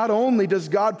 not only does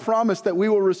God promise that we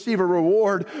will receive a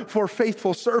reward for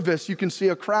faithful service, you can see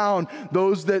a crown,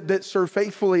 those that serve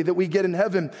faithfully that we get in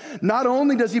heaven. Not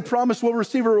only does he promise we'll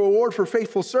receive a reward for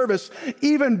faithful service,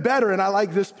 even better, and I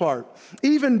like this part,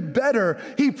 even better,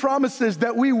 he promises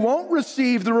that we won't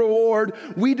receive the reward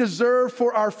we deserve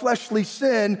for our fleshly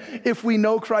sin if we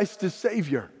know Christ as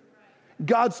Savior.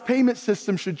 God's payment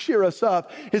system should cheer us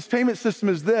up. His payment system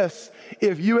is this: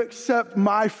 if you accept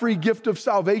my free gift of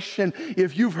salvation,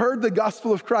 if you've heard the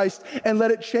gospel of Christ and let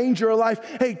it change your life,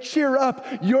 hey, cheer up.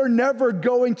 You're never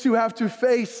going to have to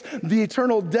face the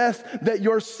eternal death that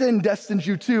your sin destines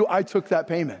you to. I took that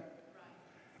payment.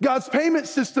 God's payment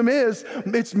system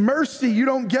it's mercy. You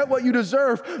don't get what you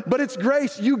deserve, but it's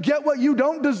grace. You get what you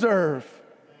don't deserve.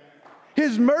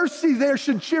 His mercy there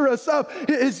should cheer us up.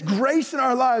 His grace in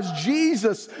our lives.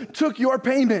 Jesus took your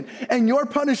payment and your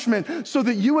punishment so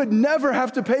that you would never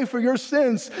have to pay for your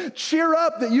sins. Cheer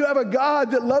up that you have a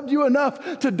God that loved you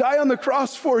enough to die on the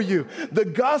cross for you. The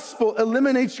gospel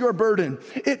eliminates your burden.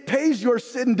 It pays your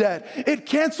sin debt. It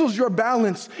cancels your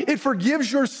balance. It forgives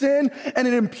your sin, and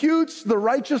it imputes the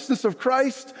righteousness of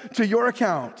Christ to your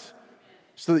account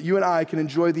so that you and I can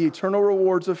enjoy the eternal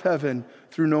rewards of heaven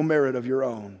through no merit of your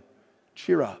own.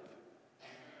 Cheer up.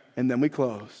 And then we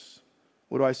close.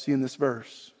 What do I see in this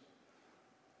verse?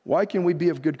 Why can we be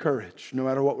of good courage no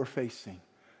matter what we're facing?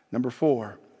 Number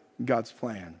 4, God's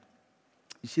plan.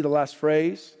 You see the last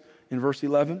phrase in verse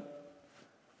 11?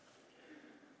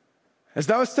 As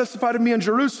thou hast testified of me in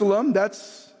Jerusalem,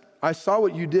 I saw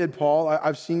what you did, Paul.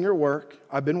 I've seen your work.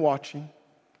 I've been watching.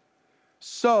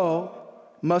 So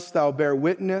must thou bear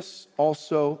witness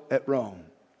also at Rome.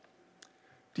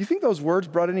 Do you think those words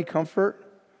brought any comfort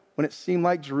when it seemed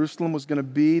like Jerusalem was going to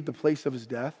be the place of his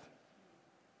death?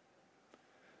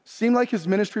 Seemed like his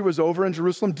ministry was over in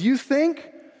Jerusalem? Do you think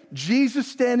Jesus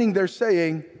standing there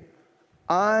saying,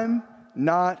 I'm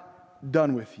not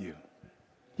done with you?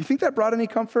 Do you think that brought any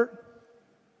comfort?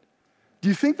 Do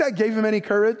you think that gave him any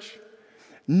courage?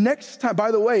 Next time, by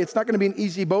the way, it's not going to be an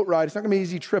easy boat ride. It's not going to be an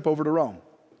easy trip over to Rome.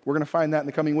 We're going to find that in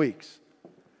the coming weeks.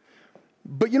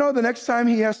 But the next time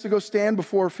he has to go stand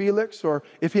before Felix, or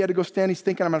if he had to go stand, he's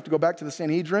thinking, I'm going to have to go back to the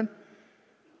Sanhedrin.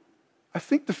 I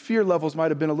think the fear levels might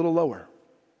have been a little lower.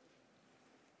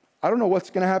 I don't know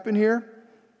what's going to happen here,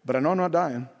 but I know I'm not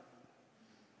dying.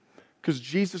 Because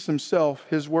Jesus himself,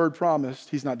 his word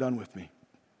promised, he's not done with me.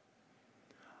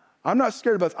 I'm not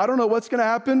scared about this. I don't know what's going to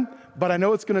happen, but I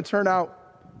know it's going to turn out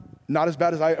not as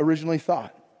bad as I originally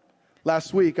thought.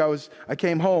 Last week, I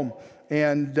came home,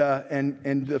 and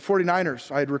the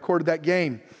 49ers, I had recorded that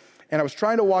game, and I was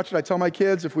trying to watch it. I tell my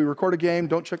kids, if we record a game,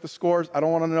 don't check the scores. I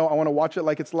don't want to know. I want to watch it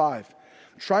like it's live.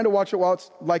 I'm trying to watch it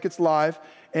like it's live,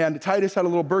 and Titus had a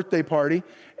little birthday party,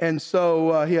 and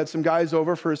so he had some guys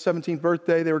over for his 17th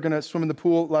birthday. They were going to swim in the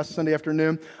pool last Sunday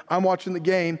afternoon. I'm watching the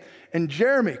game, and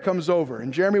Jeremy comes over,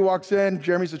 and Jeremy walks in.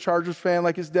 Jeremy's a Chargers fan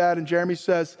like his dad, and Jeremy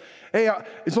says, hey,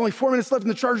 it's only 4 minutes left in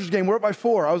the Chargers game. We're up by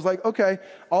 4. I was like, okay,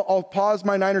 I'll pause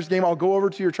my Niners game. I'll go over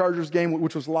to your Chargers game,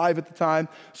 which was live at the time,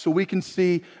 so we can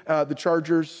see the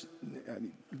Chargers.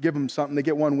 Give them something. They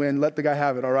get one win. Let the guy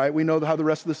have it, all right? We know how the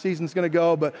rest of the season's going to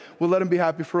go, but we'll let him be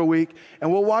happy for a week, and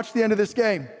we'll watch the end of this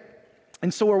game.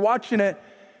 And so we're watching it.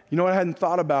 You know what I hadn't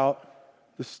thought about?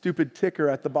 The stupid ticker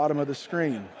at the bottom of the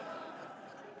screen.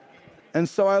 And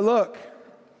so I look,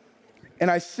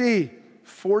 and I see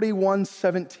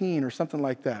 41-17 or something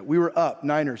like that. We were up,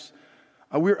 Niners.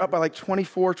 We were up by like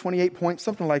 24, 28 points,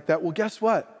 something like that. Well, guess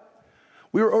what?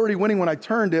 We were already winning when I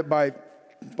turned it by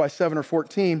 7 or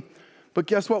 14. But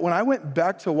guess what? When I went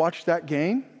back to watch that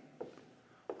game,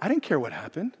 I didn't care what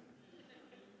happened.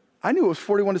 I knew it was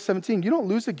 41-17. You don't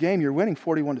lose a game, you're winning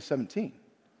 41-17.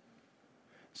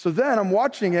 So then I'm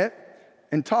watching it,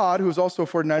 and Todd, who is also a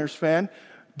 49ers fan,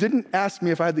 didn't ask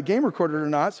me if I had the game recorded or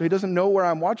not, so he doesn't know where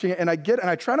I'm watching it. And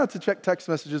I try not to check text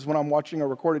messages when I'm watching a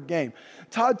recorded game.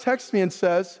 Todd texts me and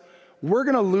says, we're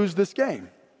going to lose this game.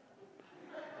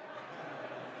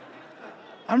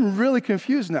 I'm really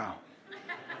confused now.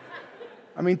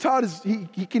 I mean, Todd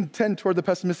he can tend toward the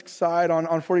pessimistic side on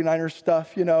 49ers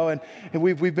stuff, and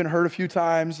we've been hurt a few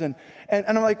times. And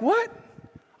I'm like, what?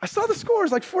 I saw the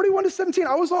scores, like 41-17.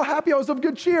 I was all happy. I was of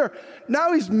good cheer.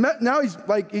 Now he's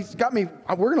got me,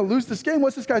 we're going to lose this game.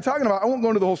 What's this guy talking about? I won't go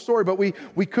into the whole story, but we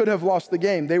could have lost the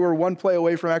game. They were one play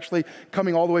away from actually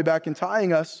coming all the way back and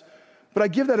tying us. But I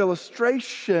give that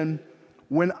illustration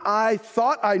when I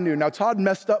thought I knew. Now, Todd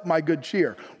messed up my good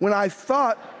cheer. When I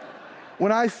thought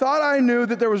I knew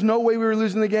that there was no way we were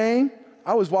losing the game,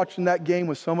 I was watching that game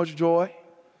with so much joy,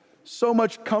 so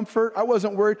much comfort. I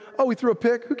wasn't worried. Oh, we threw a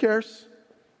pick. Who cares?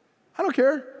 I don't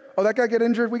care. Oh, that guy get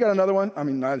injured? We got another one. I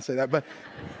mean, I didn't say that, but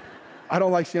I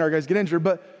don't like seeing our guys get injured.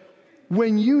 But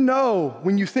when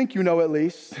you think you know at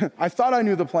least, I thought I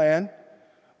knew the plan.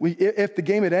 If the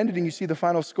game had ended and you see the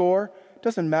final score, it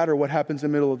doesn't matter what happens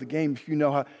in the middle of the game if you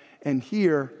know how. And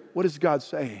here, what is God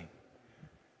saying?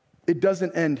 It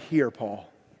doesn't end here,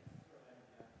 Paul.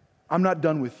 I'm not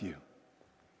done with you.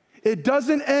 It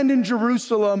doesn't end in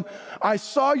Jerusalem. I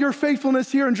saw your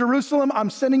faithfulness here in Jerusalem. I'm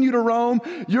sending you to Rome.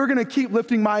 You're going to keep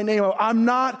lifting my name up. I'm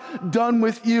not done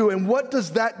with you. And what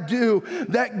does that do?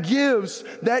 That gives.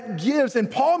 And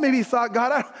Paul maybe thought,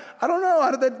 God, I don't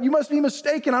know. You must be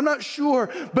mistaken. I'm not sure.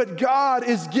 But God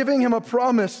is giving him a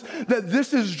promise that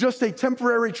this is just a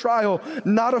temporary trial,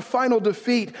 not a final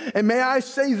defeat. And may I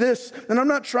say this, and I'm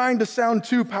not trying to sound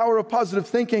too power of positive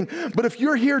thinking, but if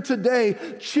you're here today,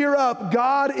 cheer up.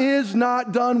 God is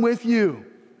not done with you.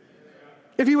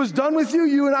 If he was done with you,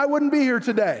 you and I wouldn't be here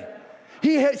today.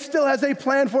 He still has a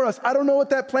plan for us. I don't know what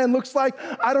that plan looks like.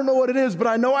 I don't know what it is, but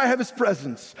I know I have his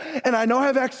presence, and I know I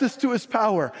have access to his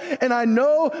power, and I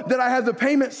know that I have the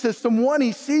payment system. One,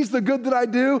 he sees the good that I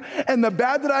do and the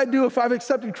bad that I do. If I've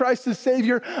accepted Christ as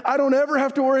Savior, I don't ever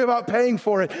have to worry about paying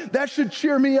for it. That should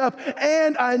cheer me up,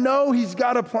 and I know he's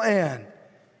got a plan.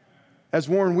 As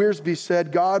Warren Wiersbe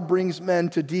said, God brings men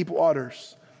to deep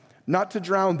waters, not to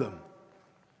drown them,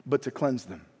 but to cleanse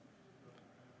them.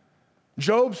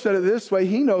 Job said it this way,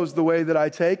 he knows the way that I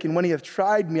take, and when he hath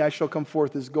tried me, I shall come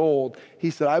forth as gold.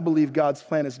 He said, I believe God's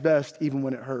plan is best, even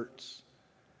when it hurts.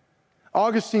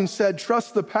 Augustine said,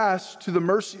 trust the past to the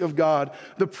mercy of God,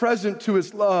 the present to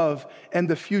his love, and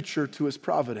the future to his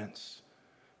providence.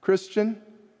 Christian,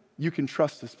 you can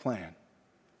trust his plan.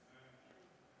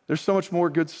 There's so much more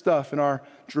good stuff in our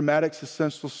dramatic,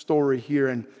 suspenseful story here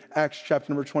in Acts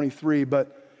chapter number 23,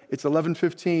 but it's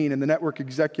 11:15, and the network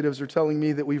executives are telling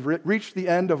me that we've reached the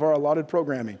end of our allotted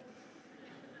programming.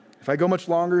 If I go much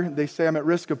longer, they say I'm at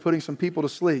risk of putting some people to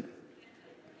sleep.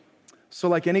 So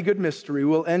like any good mystery,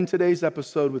 we'll end today's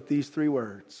episode with these three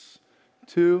words: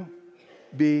 to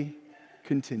be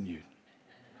continued.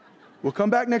 We'll come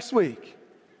back next week,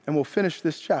 and we'll finish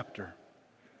this chapter.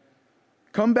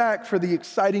 Come back for the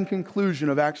exciting conclusion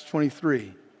of Acts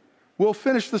 23. We'll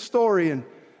finish the story and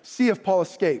see if Paul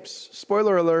escapes.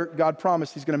 Spoiler alert, God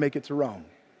promised he's going to make it to Rome.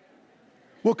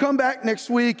 We'll come back next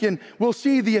week and we'll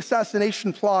see the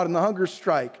assassination plot and the hunger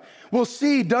strike. We'll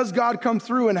see, does God come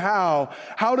through and how?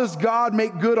 How does God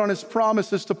make good on his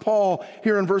promises to Paul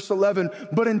here in verse 11?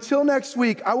 But until next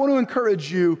week, I want to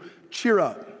encourage you, cheer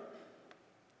up.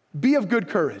 Be of good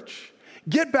courage.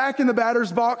 Get back in the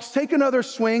batter's box. Take another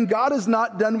swing. God is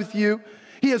not done with you.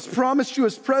 He has promised you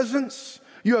his presence.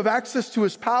 You have access to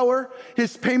his power.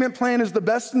 His payment plan is the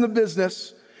best in the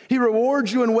business. He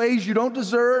rewards you in ways you don't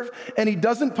deserve, and he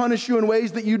doesn't punish you in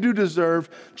ways that you do deserve.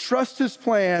 Trust his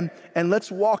plan, and let's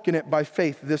walk in it by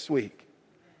faith this week.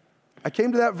 I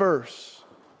came to that verse.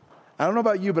 I don't know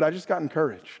about you, but I just got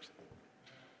encouraged.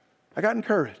 I got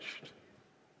encouraged.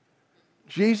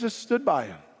 Jesus stood by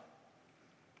him,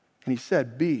 and he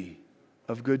said, be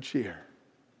of good cheer.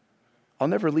 I'll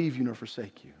never leave you nor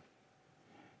forsake you.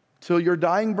 Till your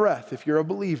dying breath, if you're a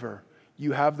believer,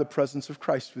 you have the presence of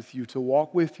Christ with you to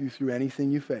walk with you through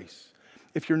anything you face.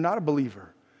 If you're not a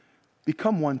believer,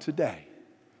 become one today.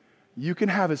 You can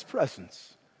have his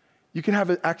presence. You can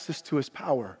have access to his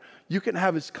power. You can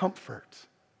have his comfort.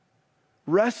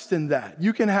 Rest in that.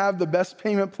 You can have the best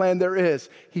payment plan there is.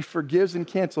 He forgives and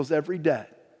cancels every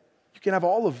debt. You can have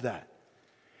all of that.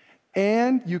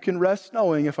 And you can rest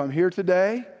knowing if I'm here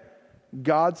today,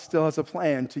 God still has a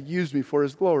plan to use me for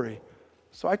his glory.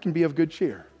 So I can be of good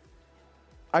cheer.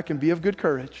 I can be of good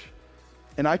courage.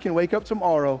 And I can wake up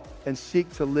tomorrow and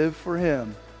seek to live for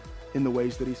him in the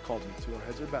ways that he's called me to. Our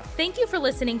heads are bowed. Thank you for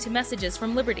listening to Messages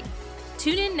from Liberty.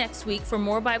 Tune in next week for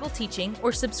more Bible teaching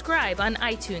or subscribe on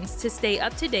iTunes to stay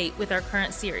up to date with our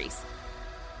current series.